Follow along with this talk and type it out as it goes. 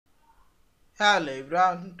Hello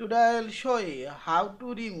everyone, today I'll show you how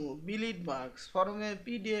to remove bleed marks from a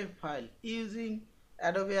PDF file using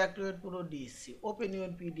Adobe Acrobat Pro DC. Open your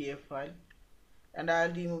PDF file and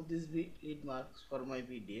I'll remove these bleed marks for my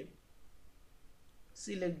PDF.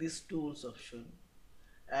 Select this tools option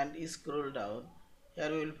and scroll down.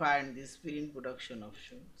 Here you will find this print production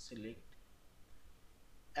option. Select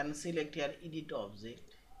here edit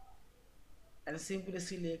object and simply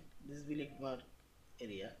select this bleed mark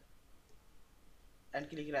area and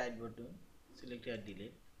click right button. Select here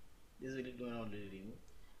delete. This will be already removed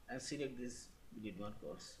and select this delete mark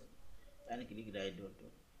also and click right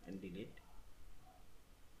button and delete.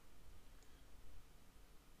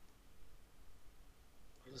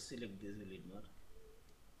 Also select this delete mark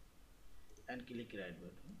and click right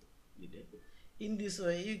button, delete. In this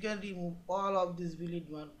way you can remove all of this delete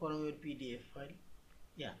mark from your PDF file.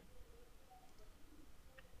 Yeah,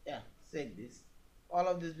 check this. All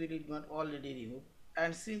of this delete mark already removed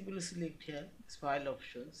and simply select here this file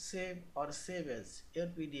option, save or save as your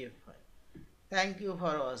PDF file. Thank you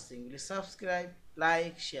for watching. Please subscribe,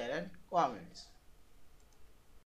 like, share and comments.